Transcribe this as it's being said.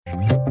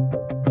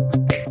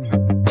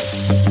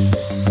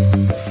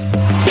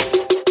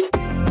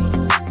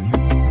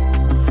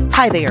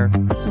Hi there.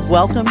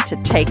 Welcome to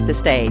Take the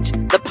Stage,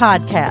 the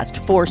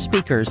podcast for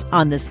speakers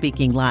on the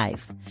speaking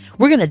life.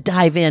 We're going to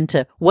dive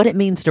into what it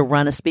means to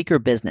run a speaker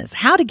business,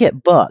 how to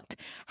get booked,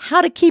 how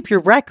to keep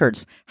your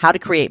records, how to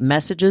create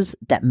messages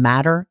that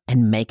matter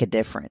and make a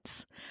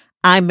difference.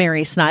 I'm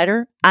Mary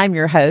Snyder. I'm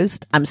your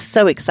host. I'm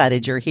so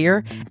excited you're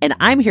here, and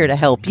I'm here to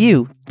help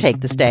you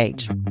take the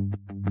stage.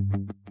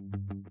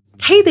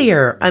 Hey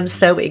there. I'm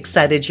so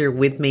excited you're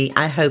with me.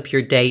 I hope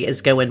your day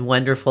is going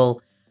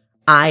wonderful.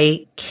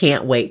 I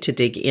can't wait to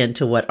dig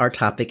into what our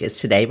topic is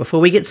today.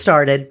 Before we get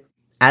started,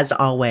 as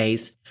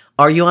always,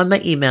 are you on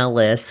my email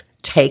list?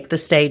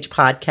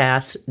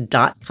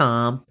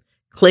 TakeTheStagePodcast.com.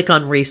 Click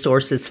on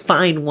resources,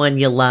 find one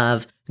you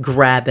love,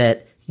 grab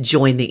it,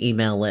 join the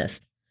email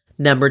list.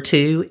 Number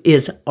 2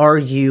 is, are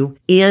you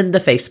in the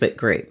Facebook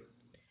group?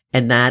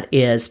 And that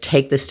is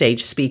Take the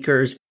Stage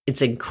Speakers.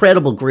 It's an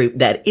incredible group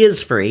that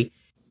is free.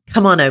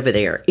 Come on over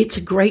there. It's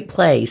a great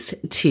place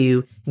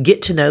to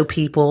get to know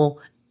people.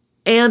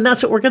 And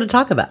that's what we're going to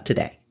talk about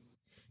today.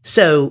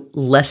 So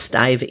let's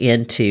dive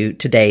into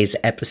today's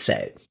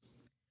episode.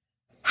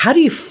 How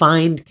do you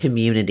find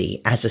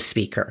community as a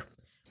speaker?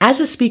 As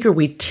a speaker,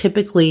 we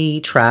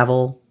typically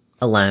travel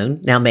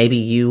alone. Now, maybe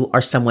you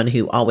are someone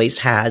who always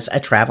has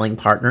a traveling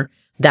partner.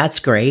 That's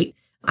great.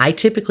 I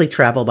typically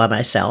travel by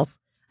myself.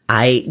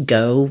 I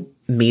go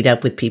meet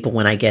up with people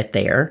when I get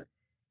there.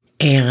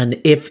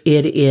 And if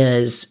it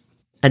is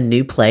a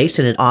new place,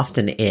 and it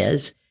often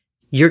is,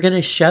 you're going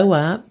to show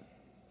up.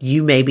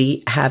 You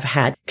maybe have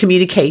had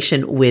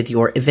communication with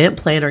your event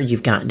planner.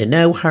 You've gotten to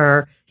know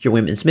her, your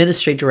women's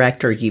ministry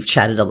director. You've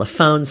chatted on the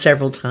phone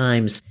several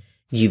times.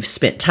 You've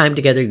spent time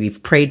together.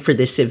 You've prayed for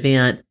this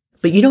event,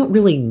 but you don't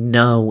really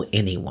know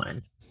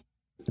anyone.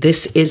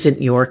 This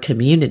isn't your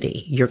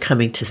community. You're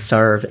coming to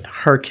serve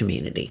her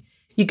community.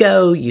 You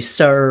go, you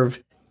serve,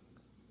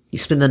 you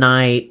spend the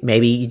night,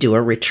 maybe you do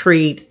a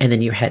retreat, and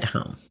then you head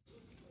home.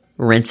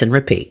 Rinse and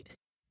repeat,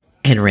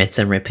 and rinse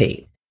and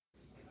repeat.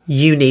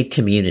 You need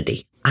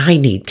community. I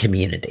need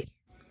community.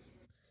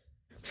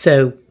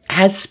 So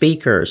as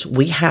speakers,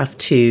 we have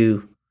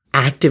to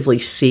actively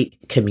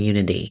seek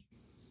community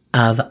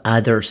of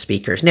other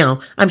speakers.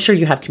 Now, I'm sure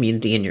you have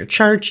community in your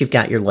church. You've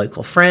got your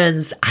local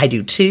friends. I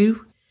do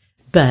too,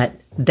 but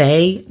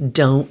they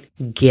don't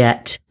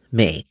get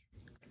me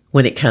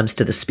when it comes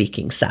to the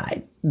speaking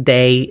side.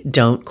 They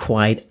don't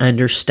quite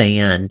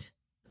understand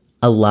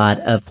a lot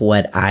of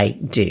what I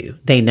do.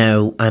 They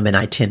know I'm an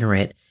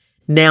itinerant,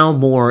 now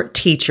more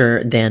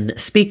teacher than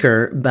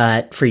speaker,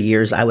 but for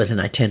years I was an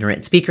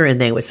itinerant speaker, and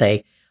they would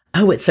say,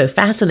 "Oh, it's so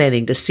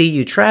fascinating to see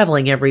you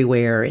traveling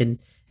everywhere." And,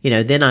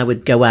 then I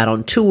would go out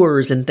on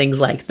tours and things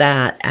like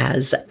that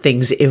as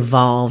things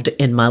evolved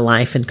in my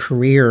life and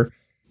career.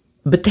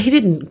 But they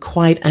didn't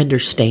quite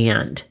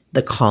understand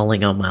the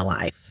calling on my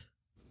life.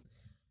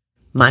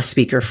 My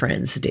speaker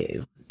friends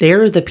do.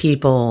 They're the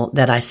people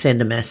that I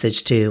send a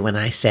message to when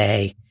I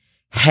say,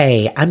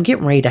 "Hey, I'm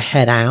getting ready to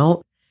head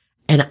out,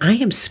 and I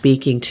am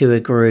speaking to a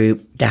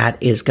group that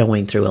is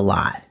going through a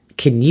lot.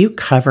 Can you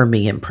cover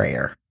me in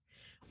prayer?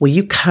 Will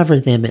you cover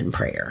them in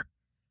prayer?"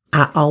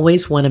 I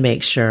always want to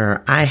make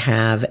sure I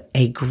have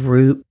a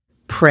group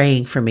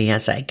praying for me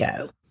as I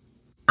go.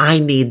 I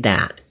need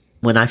that.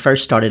 When I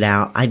first started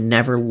out, I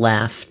never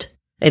left,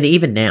 and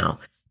even now,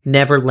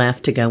 never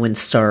left to go and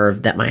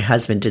serve that my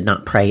husband did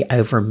not pray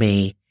over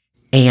me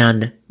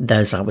and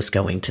those I was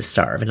going to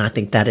serve. And I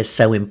think that is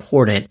so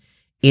important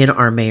in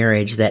our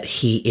marriage, that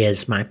he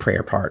is my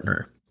prayer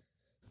partner.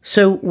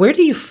 So where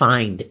do you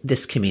find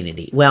this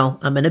community? Well,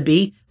 I'm going to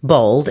be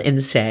bold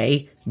and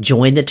say,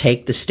 join the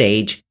Take the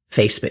Stage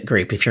Facebook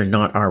group if you're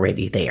not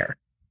already there.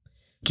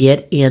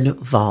 Get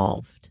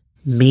involved.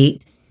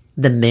 Meet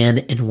the men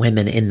and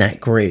women in that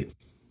group.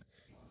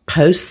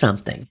 Post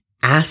something.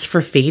 Ask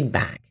for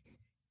feedback.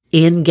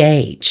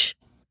 Engage.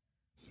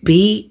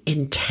 Be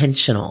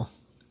intentional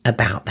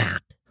about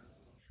that.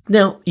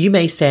 Now, you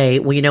may say,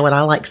 well, you know what?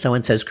 I like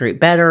so-and-so's group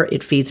better.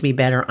 It feeds me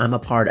better. I'm a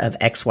part of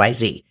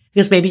XYZ.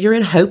 Because maybe you're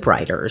in Hope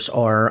Writers,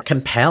 or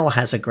Compel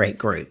has a great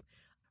group.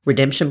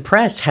 Redemption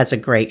Press has a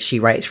great She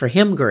Writes for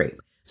Him group.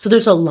 So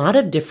there's a lot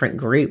of different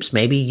groups.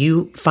 Maybe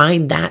you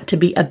find that to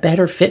be a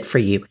better fit for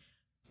you.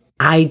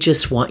 I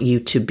just want you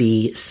to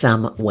be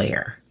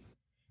somewhere.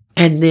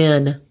 And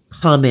then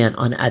comment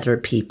on other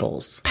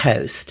people's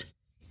posts.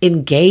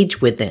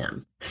 Engage with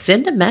them.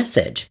 Send a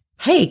message.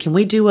 Hey, can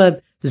we do a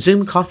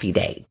Zoom coffee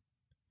date?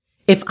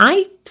 If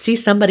I see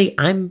somebody,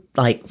 I'm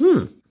like,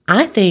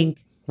 I think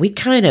we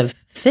kind of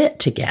fit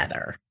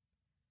together.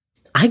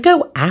 I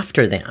go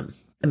after them.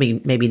 I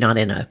mean, maybe not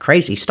in a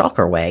crazy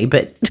stalker way,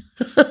 but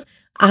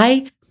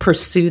I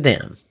pursue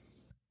them.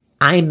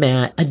 I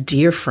met a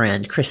dear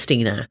friend,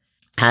 Christina,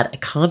 at a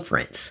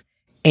conference,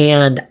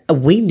 and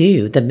we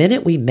knew the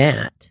minute we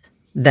met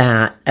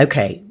that,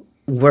 okay,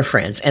 we're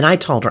friends. And I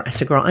told her, I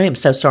said, girl, I am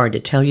so sorry to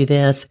tell you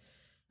this,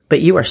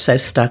 but you are so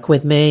stuck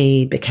with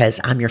me because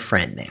I'm your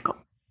friend now.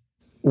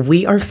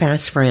 We are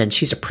fast friends.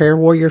 She's a prayer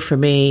warrior for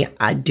me.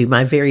 I do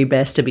my very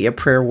best to be a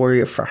prayer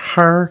warrior for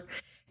her.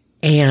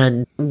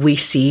 And we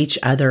see each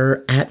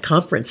other at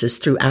conferences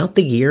throughout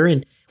the year,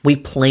 and we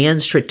plan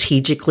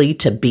strategically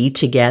to be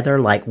together.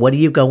 Like, what are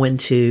you going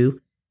to?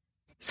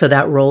 So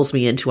that rolls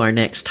me into our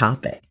next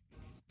topic,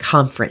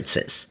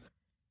 conferences.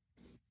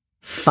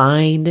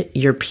 Find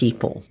your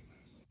people.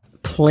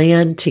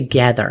 Plan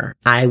together.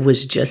 I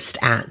was just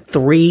at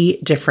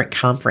 3 different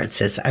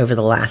conferences over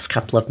the last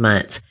couple of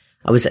months.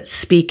 I was at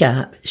Speak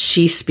Up,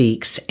 She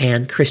Speaks,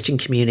 and Christian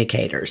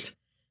Communicators.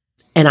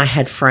 And I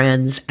had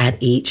friends at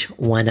each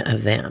one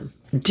of them,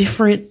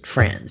 different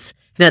friends.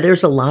 Now,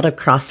 there's a lot of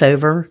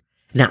crossover.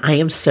 Now, I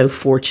am so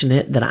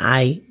fortunate that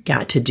I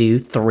got to do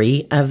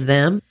 3 of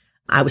them.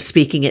 I was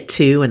speaking at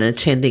 2 and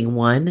attending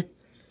 1.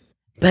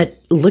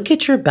 But look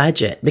at your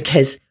budget,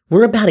 because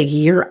we're about a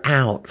year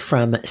out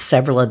from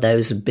several of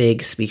those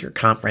big speaker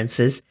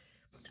conferences.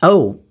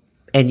 Oh,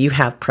 and you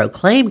have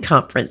Proclaim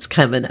Conference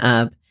coming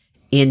up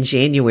in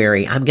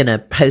January. I'm going to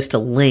post a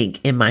link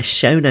in my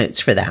show notes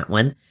for that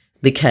one,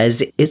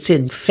 because it's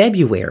in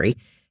February,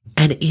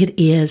 and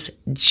it is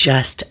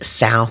just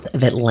south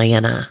of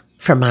Atlanta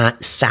for my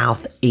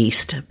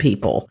Southeast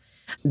people.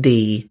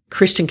 The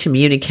Christian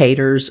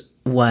Communicators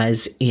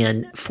was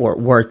in Fort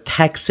Worth,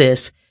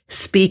 Texas.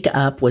 Speak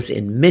Up was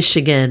in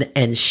Michigan,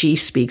 and She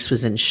Speaks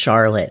was in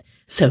Charlotte.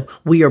 So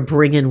we are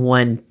bringing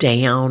one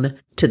down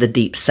to the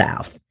Deep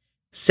South.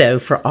 So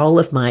for all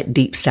of my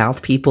Deep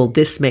South people,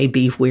 this may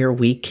be where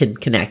we can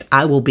connect.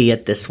 I will be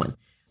at this one.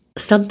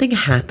 Something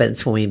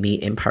happens when we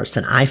meet in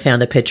person. I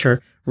found a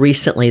picture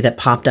recently that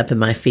popped up in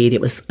my feed.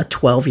 It was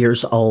 12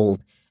 years old,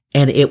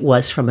 and it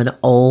was from an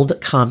old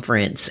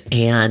conference.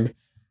 And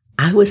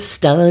I was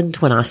stunned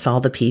when I saw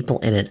the people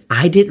in it.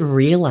 I didn't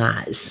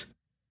realize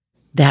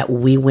that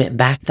we went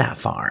back that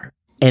far,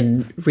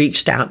 and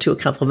reached out to a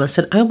couple of them and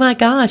said, oh my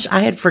gosh, I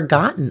had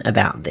forgotten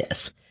about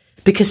this,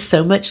 because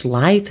so much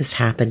life has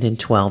happened in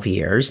 12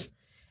 years.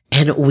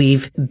 And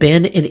we've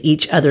been in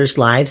each other's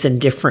lives in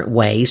different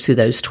ways through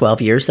those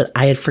 12 years that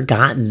I had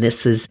forgotten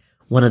this is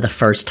one of the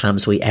first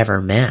times we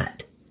ever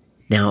met.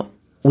 Now,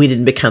 we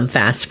didn't become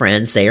fast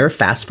friends there.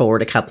 Fast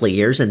forward a couple of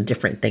years and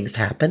different things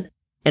happened.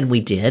 And we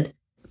did.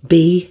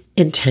 Be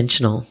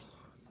intentional.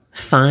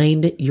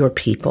 Find your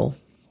people.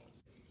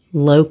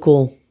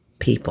 Local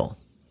people.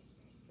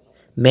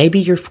 Maybe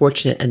you're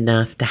fortunate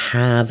enough to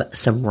have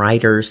some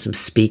writers, some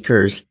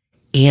speakers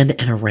in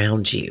and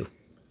around you.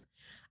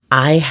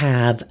 I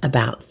have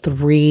about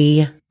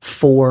 3,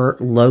 4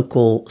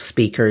 local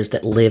speakers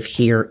that live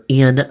here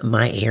in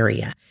my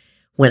area.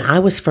 When I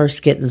was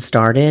first getting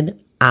started,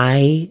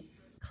 I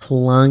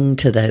clung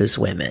to those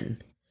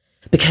women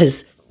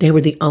because they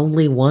were the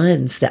only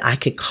ones that I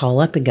could call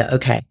up and go,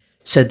 okay,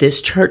 so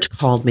this church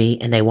called me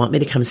and they want me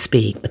to come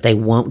speak, but they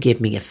won't give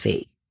me a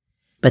fee.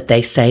 But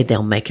they say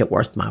they'll make it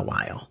worth my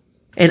while.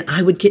 And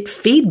I would get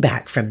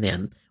feedback from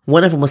them.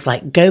 One of them was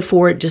like, go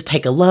for it, just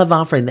take a love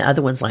offering. The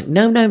other one's like,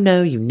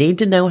 no, you need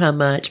to know how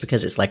much,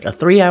 because it's like a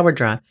 3-hour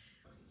drive.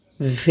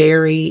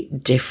 Very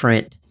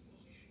different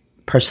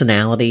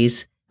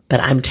personalities,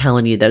 but I'm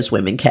telling you, those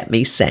women kept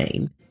me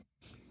sane.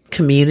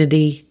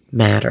 Community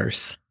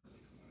matters.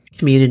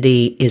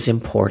 Community is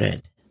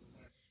important.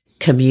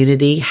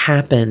 Community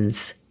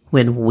happens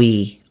when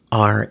we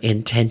are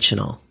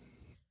intentional.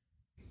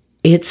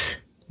 It's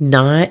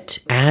not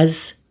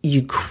as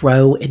you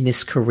grow in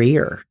this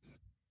career,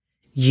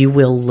 you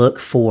will look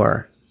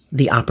for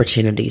the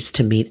opportunities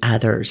to meet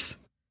others.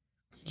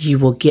 You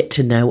will get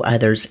to know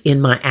others.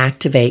 In my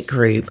Activate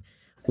group,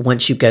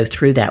 once you go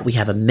through that, we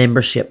have a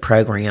membership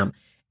program.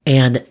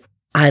 And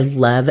I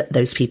love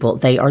those people.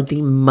 They are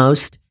the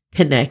most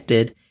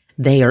connected.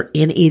 They are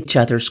in each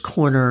other's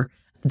corner.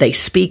 They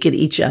speak at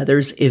each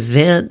other's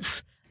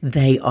events.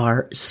 They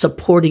are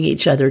supporting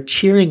each other,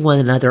 cheering one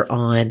another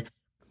on.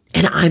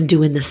 And I'm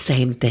doing the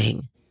same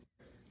thing.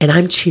 And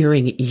I'm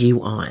cheering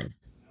you on.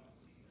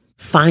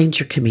 Find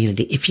your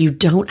community. If you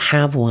don't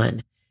have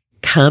one,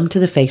 come to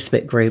the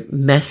Facebook group,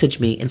 message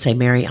me and say,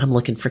 Mary, I'm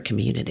looking for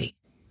community.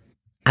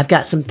 I've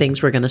got some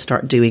things we're going to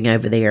start doing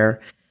over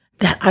there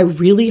that I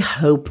really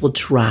hope will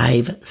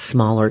drive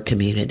smaller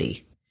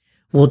community,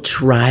 will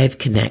drive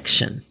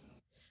connection.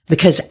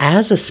 Because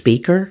as a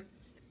speaker,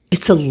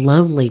 it's a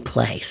lonely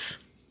place.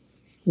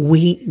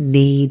 We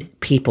need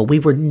people. We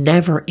were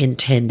never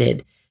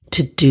intended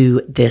to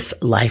do this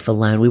life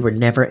alone. We were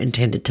never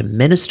intended to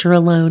minister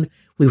alone.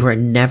 We were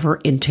never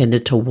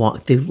intended to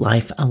walk through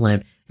life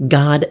alone.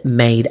 God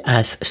made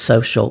us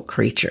social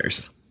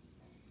creatures.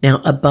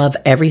 Now, above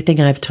everything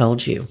I've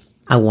told you,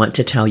 I want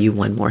to tell you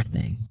one more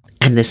thing.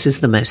 And this is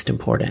the most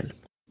important.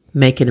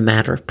 Make it a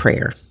matter of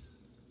prayer.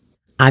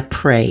 I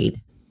prayed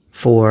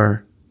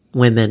for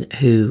women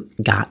who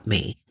got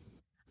me.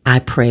 I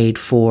prayed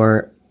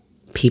for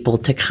people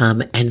to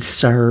come and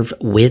serve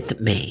with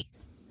me.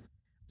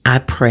 I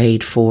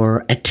prayed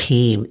for a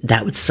team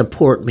that would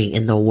support me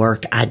in the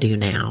work I do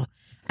now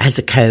as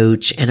a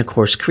coach and, of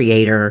course,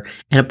 creator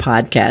and a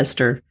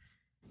podcaster.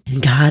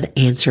 And God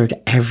answered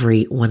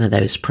every one of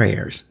those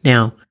prayers.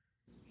 Now,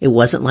 it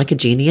wasn't like a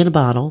genie in a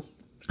bottle.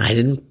 I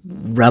didn't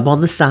rub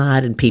on the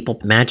side and people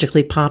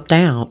magically popped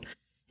out.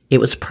 It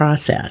was a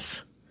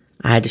process.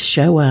 I had to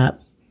show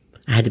up.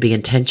 I had to be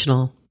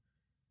intentional.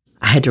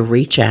 I had to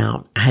reach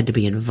out. I had to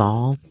be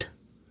involved.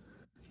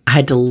 I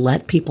had to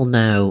let people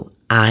know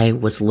I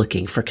was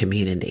looking for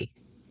community.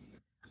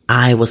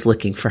 I was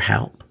looking for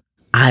help.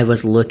 I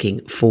was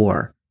looking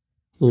for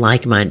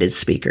like-minded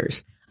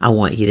speakers. I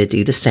want you to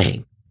do the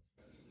same.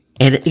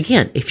 And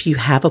again, if you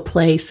have a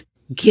place,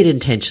 get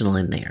intentional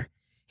in there.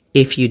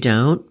 If you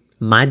don't,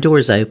 my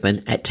door's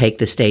open at Take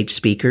the Stage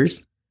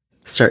Speakers.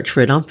 Search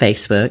for it on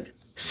Facebook.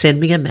 Send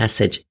me a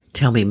message.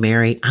 Tell me,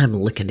 Mary, I'm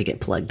looking to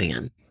get plugged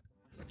in.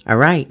 All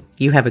right.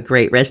 You have a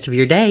great rest of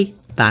your day.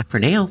 Bye for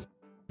now.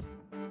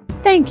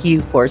 Thank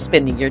you for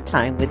spending your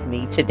time with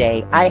me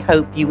today. I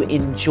hope you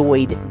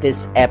enjoyed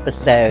this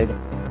episode.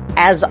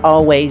 As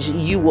always,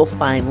 you will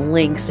find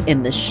links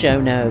in the show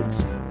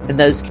notes, and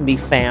those can be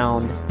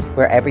found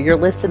wherever you're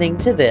listening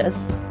to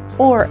this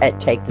or at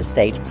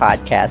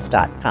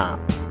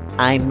takethestagepodcast.com.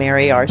 I'm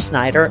Mary R.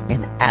 Snyder,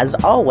 and as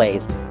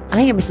always,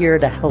 I am here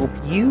to help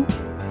you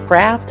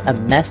craft a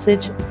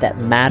message that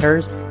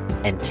matters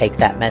and take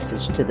that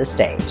message to the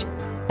stage.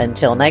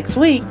 Until next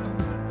week,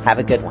 have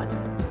a good one.